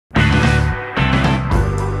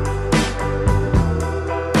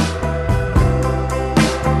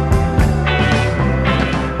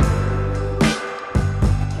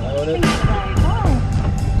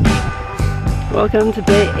Welcome to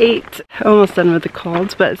day 8. Almost done with the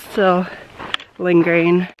colds, but it's still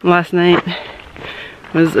lingering. Last night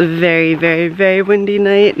was a very, very, very windy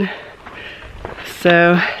night,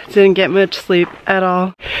 so didn't get much sleep at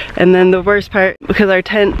all. And then the worst part, because our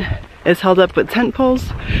tent is held up with tent poles,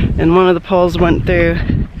 and one of the poles went through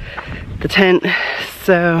the tent,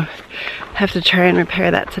 so I have to try and repair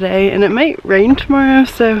that today. And it might rain tomorrow,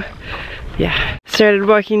 so yeah. Started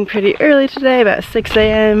walking pretty early today, about 6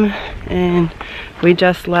 a.m. and we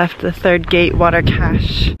just left the third gate water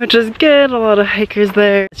cache, which is good. A lot of hikers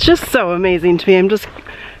there. It's just so amazing to me. I'm just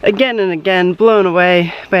again and again blown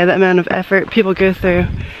away by the amount of effort people go through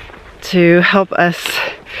to help us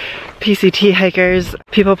PCT hikers.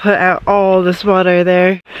 People put out all this water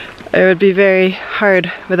there. It would be very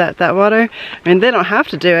hard without that water. I mean, they don't have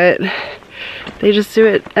to do it. They just do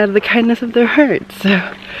it out of the kindness of their hearts.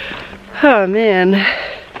 So, oh man,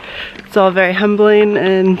 it's all very humbling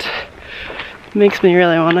and makes me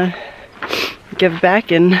really want to give back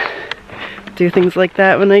and do things like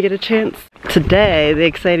that when I get a chance. Today, the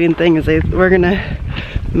exciting thing is we're gonna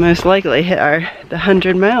most likely hit the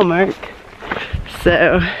 100-mile mark.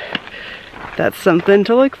 So that's something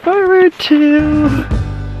to look forward to.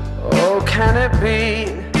 Oh, can it be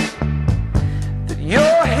that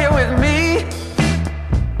you're here with me?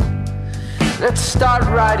 Let's start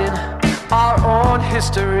writing our own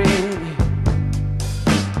history.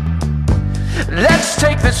 Let's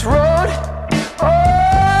take this road,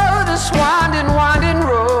 oh, this winding, winding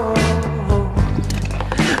road.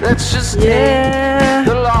 Let's just take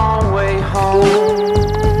the long way home.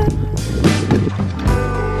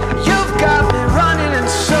 You've got me running in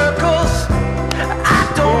circles.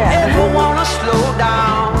 I don't ever want to slow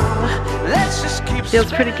down. Let's just keep.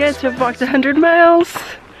 Feels pretty good to have walked 100 miles.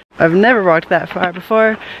 I've never walked that far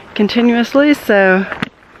before continuously, so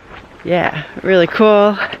yeah, really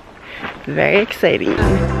cool. Very exciting.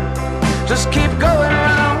 Just keep going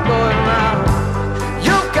around, going around.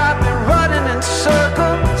 You've got me running in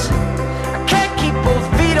circles. I can't keep both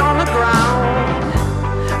feet on the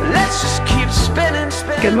ground. Let's just keep spinning,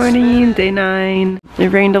 spinning. Good morning, day 9. It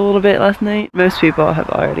rained a little bit last night. Most people have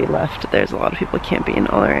already left. There's a lot of people camping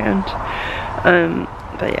all around.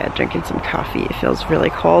 But yeah, drinking some coffee. It feels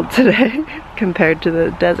really cold today compared to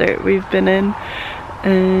the desert we've been in.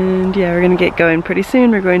 And yeah, we're gonna get going pretty soon.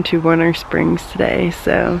 We're going to Warner Springs today,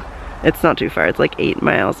 so it's not too far. It's like 8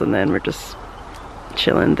 miles, and then we're just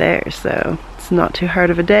chilling there. So it's not too hard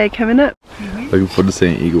of a day coming up. Looking forward to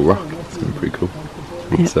seeing Eagle Rock. It's gonna be pretty cool.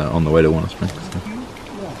 It's on the way to Warner Springs. So.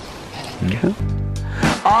 Cool.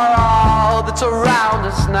 All that's around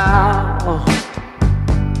us now,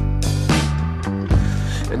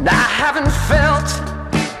 and I haven't felt,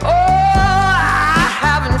 oh, I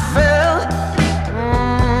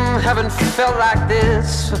haven't felt like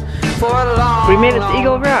this for a long, we made it to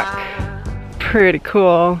Eagle Rock. Pretty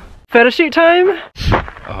cool. Photo shoot time?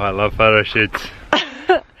 Oh, I love photo shoots.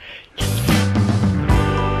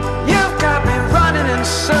 You've got me running in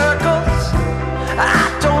circles.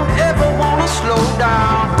 I don't ever want to slow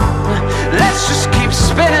down. Let's just keep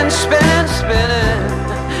spinning, spinning, spinning.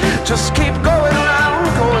 Just keep going round,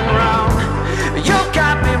 going round. You've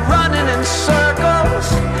got me running in circles.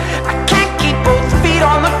 I can't keep both feet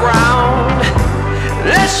on the ground.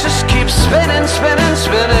 Let's just keep spinning, spinning,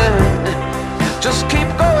 spinning. Just keep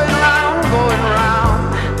going round, going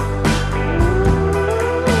round.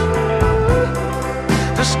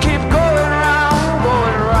 Just keep going round,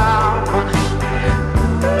 going round.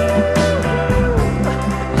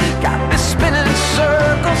 Got me spinning in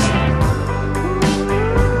circles.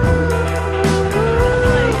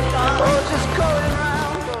 Oh, just going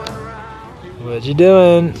round, going round. What you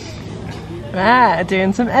doing? Ah,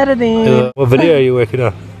 doing some editing. What video are you working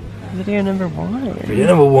on? Video number 1. Video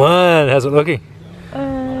number 1. How's it looking?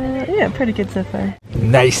 Yeah, pretty good so far.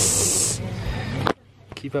 Nice.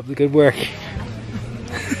 Keep up the good work. You've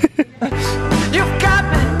got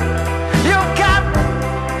me, you've got me,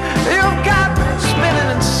 you've got me spinning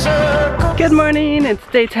in circles. Good morning, it's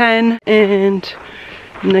day 10 and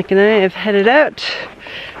Nick and I have headed out.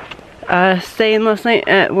 Staying last night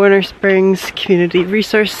at Warner Springs Community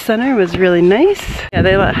Resource Center was really nice. Yeah,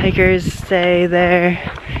 they let hikers stay there,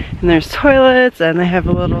 and there's toilets, and they have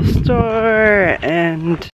a little store,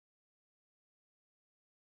 and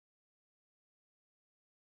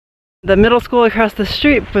the middle school across the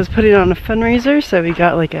street was putting on a fundraiser, so we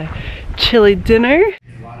got like a chili dinner.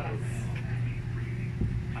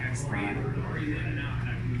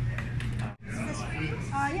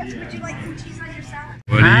 Yes, would you like some cheese on your salad?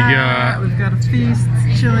 What do you got? We've got a feast,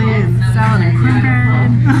 chili and salad and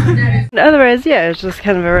cornbread. Otherwise, yeah, it's just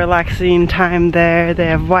kind of a relaxing time there. They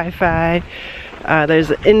have Wi-Fi,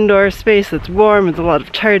 There's an indoor space that's warm with a lot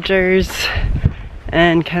of chargers,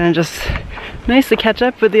 and kind of just nice to catch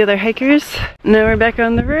up with the other hikers. Now we're back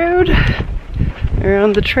on the road, or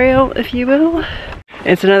on the trail, if you will.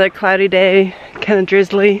 It's another cloudy day, kind of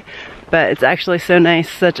drizzly, but it's actually so nice,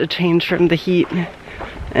 such a change from the heat,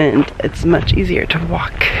 and it's much easier to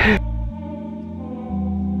walk.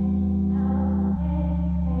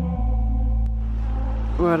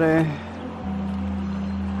 Water.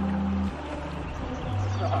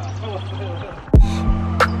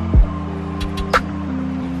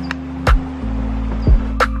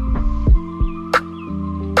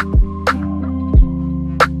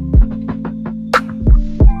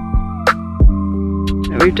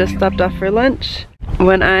 We've just stopped off for lunch.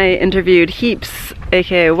 When I interviewed Heaps,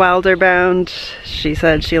 aka Wilderbound, she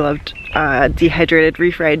said she loved dehydrated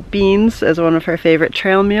refried beans as one of her favorite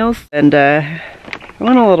trail meals. And I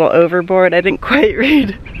went a little overboard. I didn't quite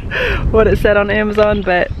read what it said on Amazon,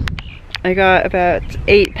 but I got about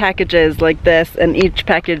 8 packages like this, and each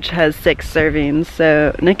package has 6 servings.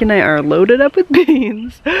 So Nick and I are loaded up with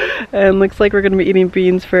beans, and looks like we're gonna be eating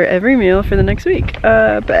beans for every meal for the next week.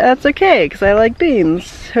 But that's okay, because I like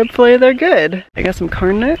beans. Hopefully they're good. I got some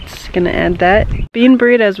corn nuts, gonna add that. Bean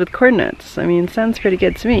burritos with corn nuts. I mean, sounds pretty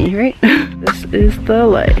good to me, right? This is the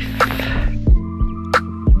life.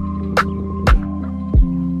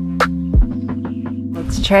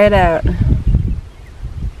 Let's try it out.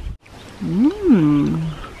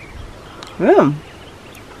 Oh.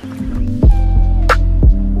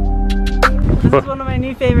 This is one of my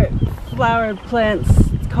new favorite flower plants.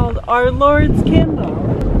 It's called Our Lord's Candle.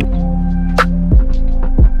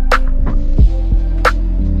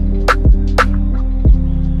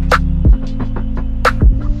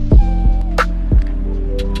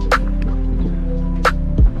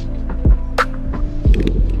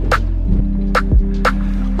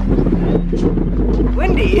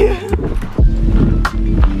 Windy.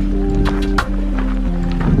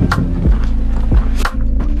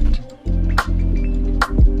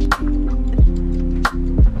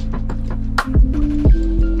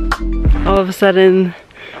 All of a sudden,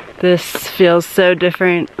 this feels so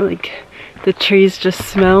different. Like, the trees just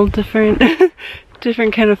smell different.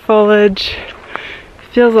 Different kind of foliage.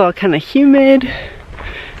 It feels all kind of humid,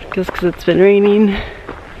 just because it's been raining.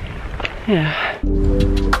 Yeah.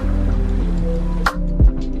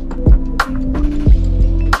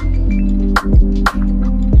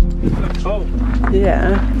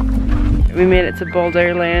 Yeah. We made it to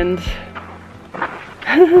Boulder Land.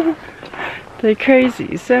 They're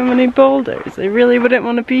crazy, so many boulders. I really wouldn't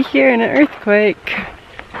want to be here in an earthquake.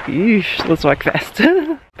 Yeesh, let's walk fast.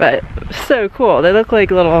 But so cool. They look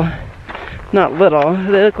like little, not little,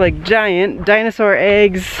 they look like giant dinosaur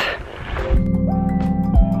eggs.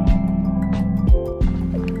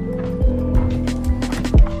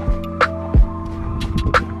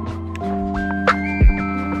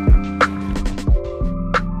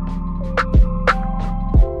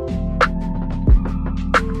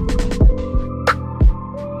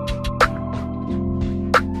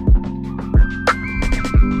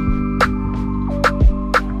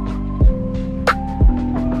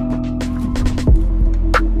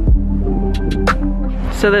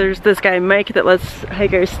 So there's this guy Mike that lets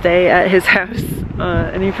hikers stay at his house,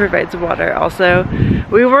 and he provides water also.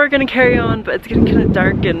 We were gonna carry on, but it's getting kind of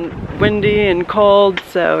dark and windy and cold,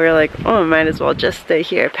 so we're like, oh, I might as well just stay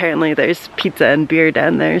here. Apparently there's pizza and beer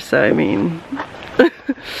down there, so I mean,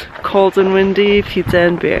 cold and windy, pizza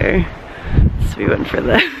and beer. So we went for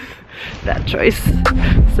that choice.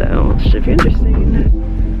 So should be interesting.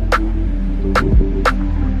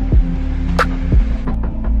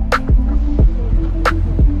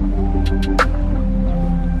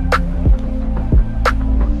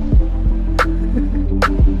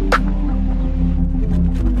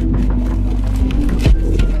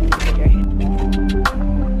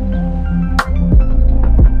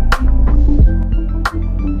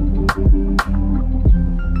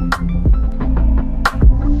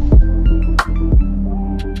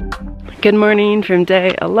 Good morning from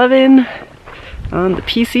day 11 on the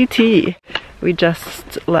PCT. We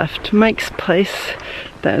just left Mike's place.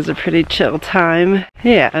 That was a pretty chill time.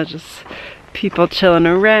 Yeah, just people chilling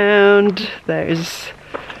around. There's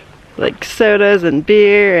like sodas and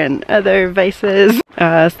beer and other vices,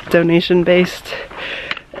 donation based.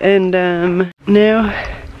 And now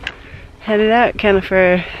headed out kind of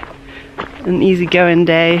for an easygoing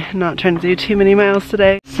day, not trying to do too many miles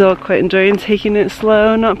today. Still quite enjoying taking it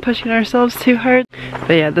slow, not pushing ourselves too hard.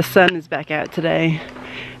 But yeah, the sun is back out today,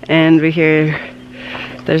 and we hear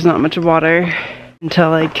there's not much water until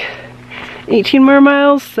like 18 more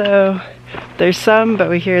miles, so There's some, but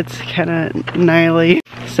we hear it's kind of gnarly.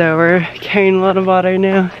 So we're carrying a lot of water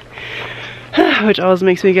now, which always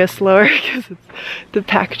makes me go slower because the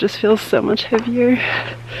pack just feels so much heavier.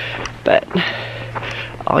 But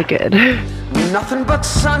all good. Nothing but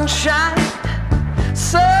sunshine,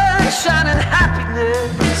 sunshine and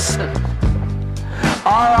happiness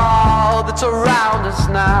are all that's around us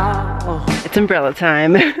now. It's umbrella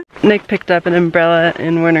time. Nick picked up an umbrella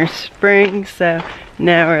in Winter Spring, so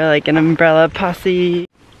now we're like an umbrella posse.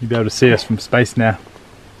 You'll be able to see us from space now.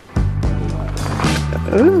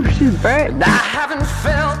 Ooh, she's bright. I haven't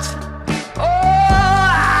felt, oh,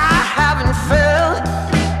 I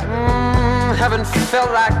haven't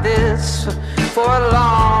felt like this for a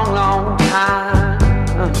long, long time.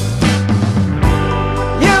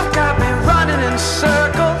 You've got me running in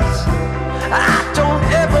circles. I don't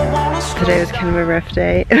ever want to slow down. Today was kind of a rough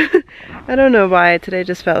day. I don't know why. Today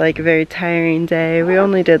just felt like a very tiring day. We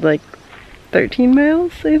only did like 13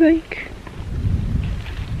 miles, I think.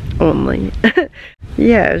 Only.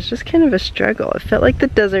 Yeah, it was just kind of a struggle. It felt like the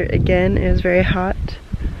desert again. It was very hot.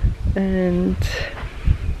 And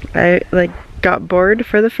I like got bored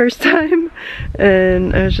for the first time.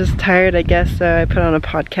 And I was just tired, I guess, so I put on a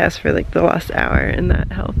podcast for like the last hour and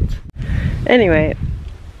that helped. Anyway,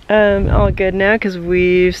 all good now because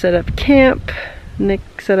we've set up camp. Nick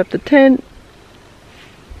set up the tent.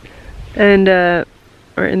 And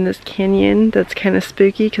we're in this canyon that's kind of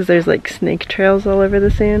spooky because there's like snake trails all over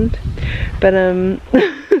the sand. But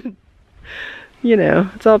you know,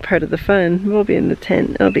 it's all part of the fun. We'll be in the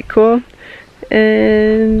tent. It'll be cool.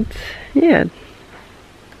 And yeah,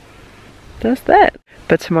 that's that.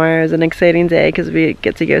 But tomorrow is an exciting day because we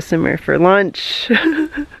get to go somewhere for lunch.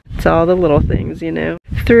 It's all the little things, you know.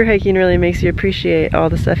 Through hiking really makes you appreciate all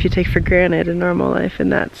the stuff you take for granted in normal life,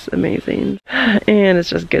 and that's amazing. And it's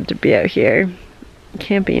just good to be out here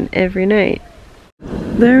camping every night.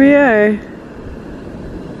 There we are.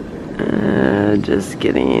 Just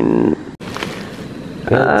kidding.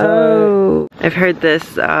 Oh, I've heard this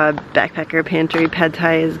backpacker pantry pad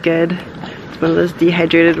thai is good. It's one of those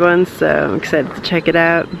dehydrated ones, so I'm excited to check it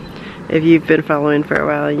out. If you've been following for a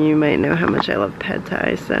while, you might know how much I love pad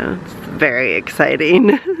thai, so it's very exciting.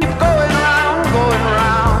 Keep going round, going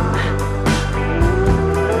round.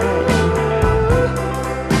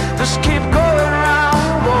 Just keep going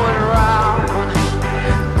round, going round.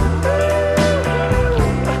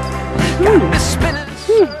 Got me spinning.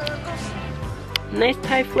 Nice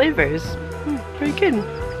Thai flavors. Pretty good.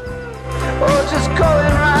 Oh, just going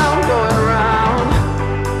round, going round.